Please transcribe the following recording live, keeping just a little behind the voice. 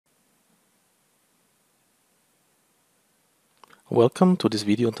Welcome to this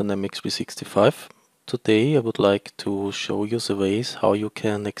video on Dynamics 365. Today I would like to show you the ways how you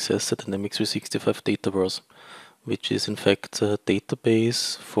can access the Dynamics 365 Dataverse, which is in fact a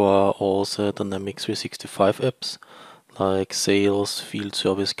database for all the Dynamics 365 apps like sales, field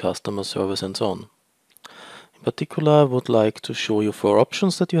service, customer service and so on. In particular, I would like to show you 4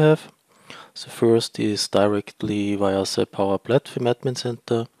 options that you have. The first is directly via the Power Platform Admin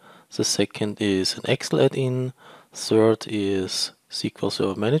Center. The second is an Excel add-in. Third is SQL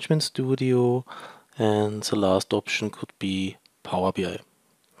Server Management Studio. And the last option could be Power BI.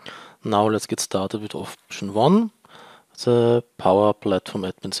 Now let's get started with option 1, the Power Platform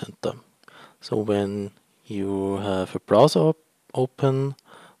Admin Center. So when you have a browser open,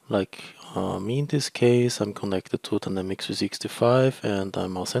 like me in this case, I'm connected to Dynamics 365 and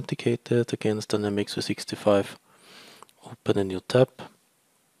I'm authenticated against Dynamics 365. Open a new tab.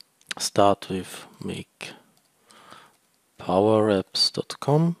 Start with make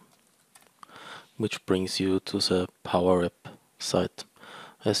PowerApps.com, which brings you to the PowerApp site.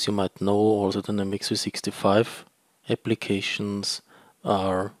 As you might know, all the Dynamics 365 applications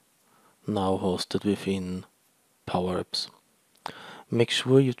are now hosted within PowerApps. Make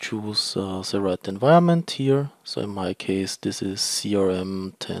sure you choose the right environment here. So in my case, this is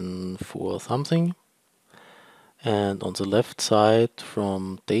CRM 10.4 something. And on the left side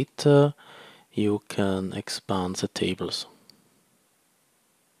from data, you can expand the tables.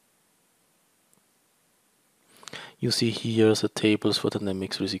 You see here the tables for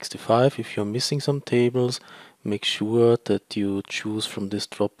Dynamics 365. If you're missing some tables, make sure that you choose from this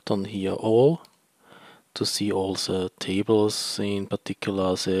drop down here all to see all the tables, in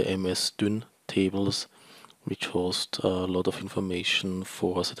particular the MS Dyn tables, which host a lot of information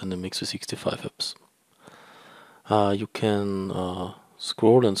for the Dynamics 365 apps. You can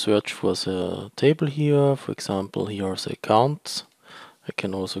scroll and search for the table here. For example, here are the accounts. I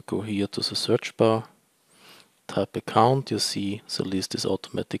can also go here to the search bar, type account. You see the list is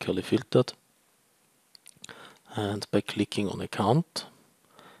automatically filtered. And by clicking on account,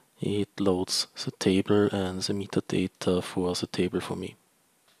 it loads the table and the metadata for the table for me.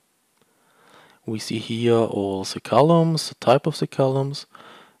 We see here all the columns, the type of the columns,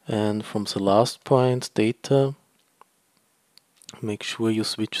 and from the last point, data, make sure you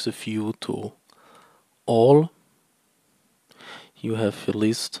switch the view to all. You have a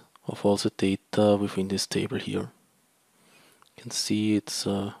list of all the data within this table here. You can see it's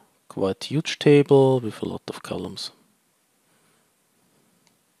a quite huge table with a lot of columns.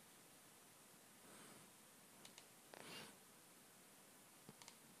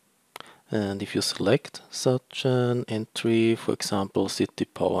 And if you select such an entry, for example, city,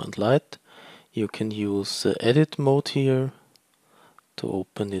 power and light, you can use the edit mode here to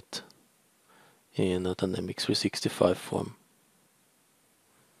open it in a Dynamics 365 form.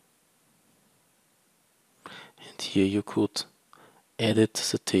 And here you could edit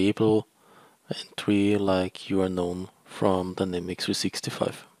the table entry like you are known from Dynamics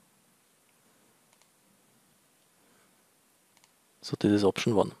 365. So this is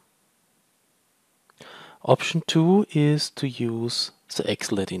option 1. Option 2 is to use the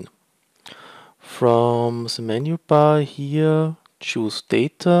Excel add-in. From the menu bar here, choose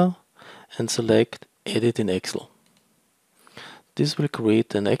Data and select Edit in Excel. This will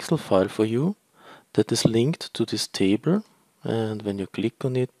create an Excel file for you that is linked to this table, and when you click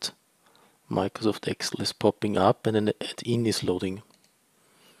on it, Microsoft Excel is popping up and an add-in is loading.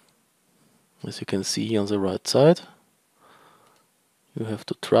 As you can see on the right side, you have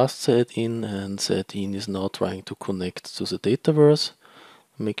to trust the add-in, and the add-in is now trying to connect to the Dataverse.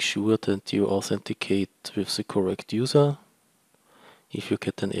 Make sure that you authenticate with the correct user. If you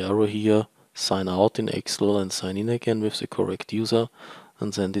get an error here, sign out in Excel and sign in again with the correct user,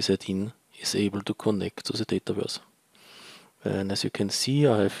 and then this add-in is able to connect to the Dataverse. And as you can see,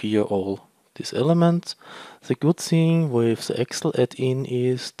 I have here all these elements. The good thing with the Excel add-in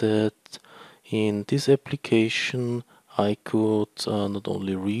is that in this application I could not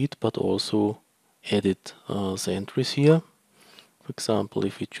only read but also edit the entries here. For example,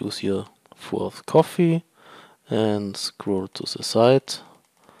 if we choose here 4th coffee and scroll to the side,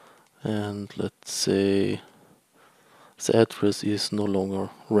 and let's say the address is no longer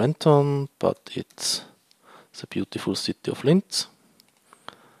Renton, but it's the beautiful city of Linz.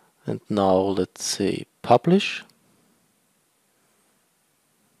 And now let's say publish.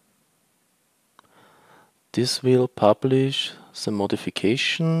 This will publish the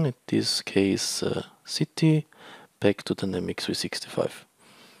modification, in this case city, back to Dynamics 365.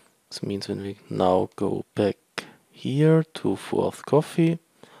 This means when we now go back here to 4th coffee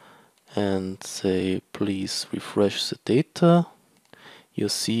and say please refresh the data, you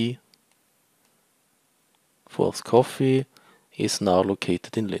see Fourth Coffee is now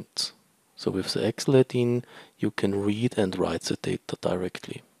located in Linz. So with the Excel add-in, you can read and write the data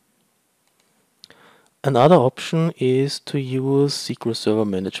directly. Another option is to use SQL Server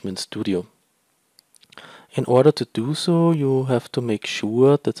Management Studio. In order to do so, you have to make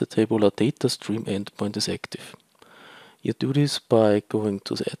sure that the tabular data stream endpoint is active. You do this by going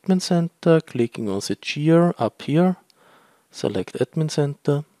to the Admin Center, clicking on the gear up here, select Admin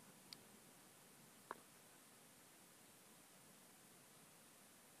Center,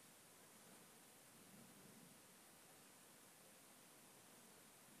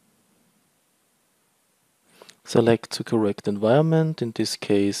 select the correct environment, in this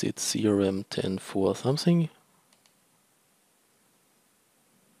case it's CRM 10.4 something,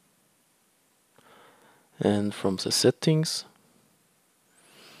 and from the settings,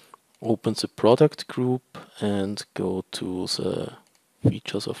 open the product group and go to the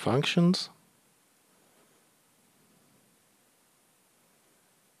features or functions.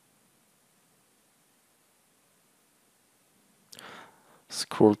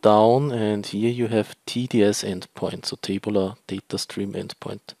 Scroll down and here you have TDS endpoint, so tabular data stream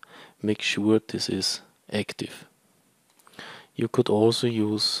endpoint. Make sure this is active. You could also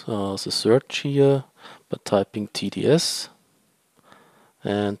use the search here by typing TDS,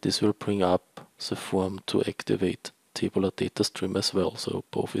 and this will bring up the form to activate tabular data stream as well. So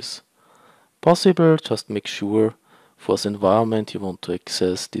both is possible, just make sure for the environment you want to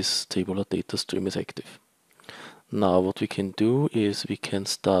access this tabular data stream is active. Now what we can do is we can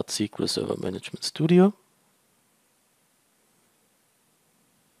start SQL Server Management Studio.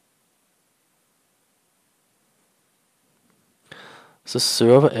 The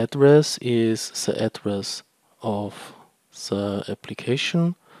server address is the address of the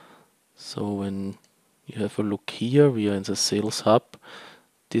application. So when you have a look here, we are in the Sales Hub.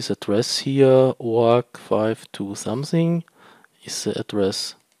 This address here, org52 something, is the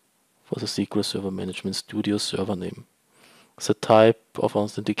address for the SQL Server Management Studio server name. The type of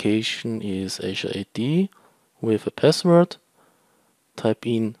authentication is Azure AD with a password. Type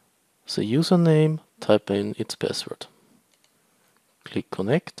in the username, type in its password. Click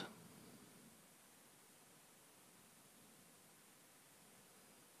Connect.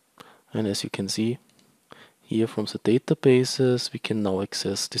 And as you can see, here from the databases, we can now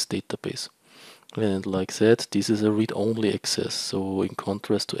access this database. And like that, this is a read-only access. So in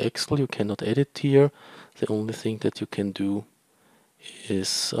contrast to Excel, you cannot edit here. The only thing that you can do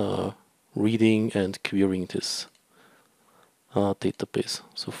is reading and querying this database.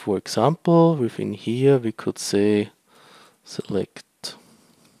 So for example, within here, we could say select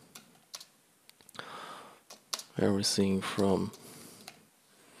everything from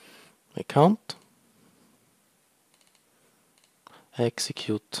account,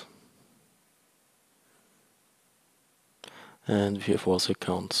 execute, and we have also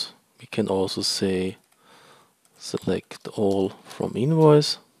accounts. We can also say select all from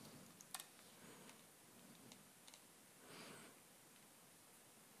invoice,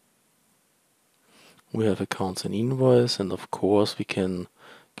 we have accounts and invoice, and of course we can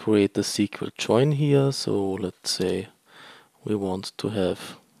create a SQL join here. So let's say we want to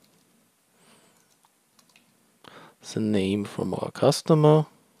have the name from our customer,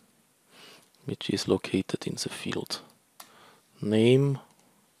 which is located in the field name,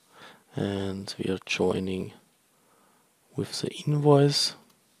 and we are joining with the invoice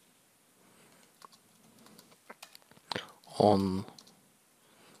on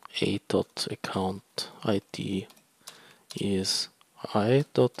a.account ID is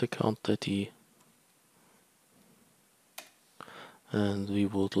I.account ID, and we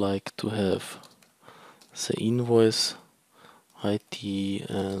would like to have the invoice ID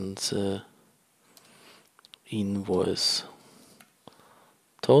and the invoice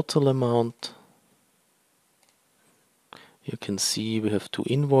total amount. You can see we have two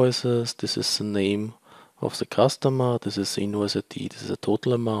invoices. This is the name of the customer, this is the invoice ID, this is the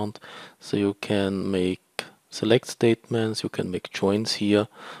total amount. So you can make select statements, you can make joins here,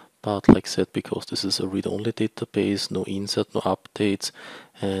 but like I said, because this is a read-only database, no insert, no updates,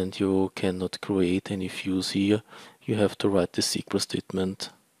 and you cannot create any views here, you have to write the SQL statement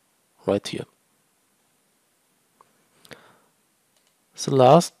right here. The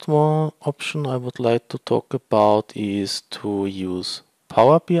last one option I would like to talk about is to use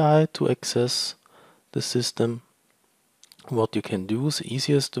PowerBI to access the system. What you can do, the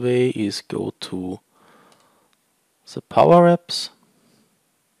easiest way is go to the PowerApps,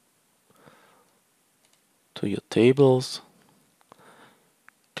 to your tables,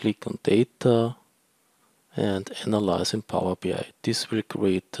 click on data, and analyze in Power BI. This will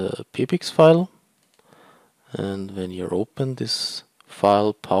create a PBX file, and when you open this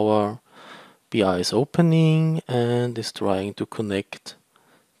file, Power BI is opening and is trying to connect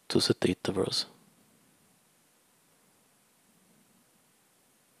to the Dataverse.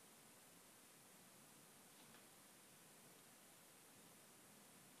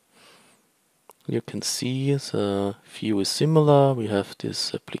 You can see the view is similar. We have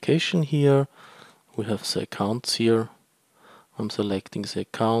this application here. We have the accounts here. I'm selecting the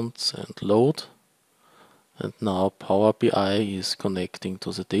accounts and load. And now Power BI is connecting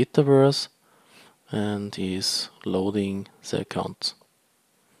to the Dataverse and is loading the accounts.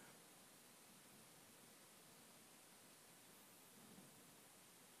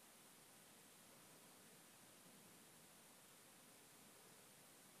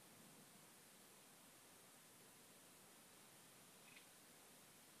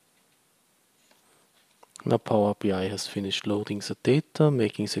 Now Power BI has finished loading the data,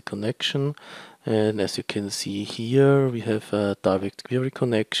 making the connection, and as you can see here, we have a direct query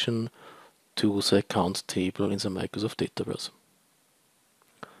connection to the account table in the Microsoft Dataverse.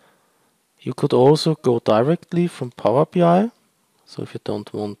 You could also go directly from Power BI, so if you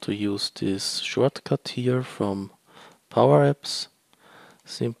don't want to use this shortcut here from PowerApps,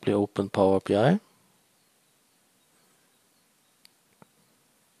 simply open Power BI.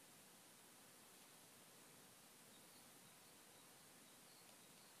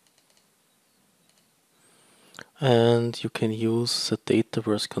 And you can use the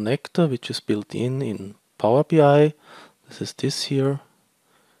Dataverse connector, which is built in Power BI. This is this here.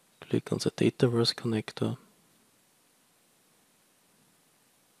 Click on the Dataverse connector.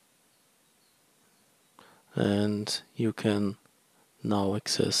 And you can now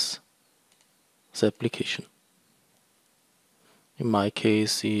access the application. In my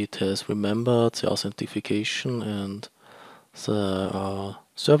case, it has remembered the authentication and the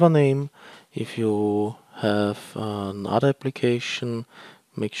server name. If you have another application,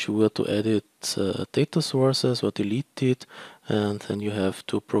 make sure to edit data sources or delete it, and then you have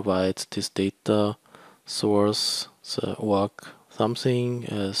to provide this data source, the org something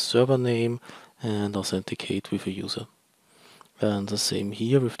as server name, and authenticate with a user. And the same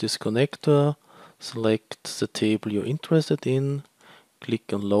here with this connector. Select the table you're interested in,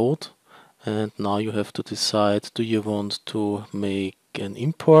 click on load, and now you have to decide, do you want to make an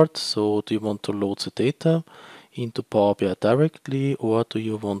import, so do you want to load the data into Power BI directly, or do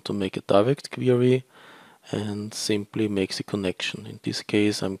you want to make a direct query and simply make the connection. In this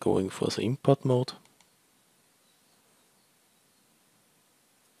case I'm going for the import mode.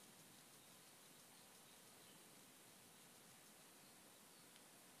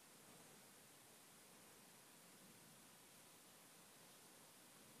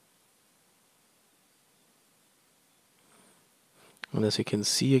 And as you can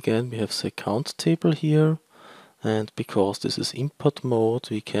see again, we have the account table here, and because this is import mode,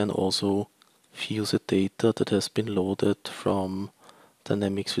 we can also view the data that has been loaded from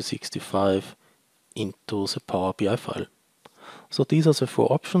Dynamics 365 into the Power BI file. So these are the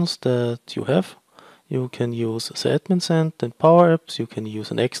four options that you have. You can use the admin center and PowerApps, you can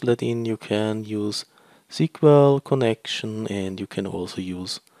use an Excel add-in, you can use SQL connection, and you can also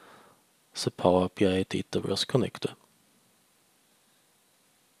use the Power BI Dataverse connector.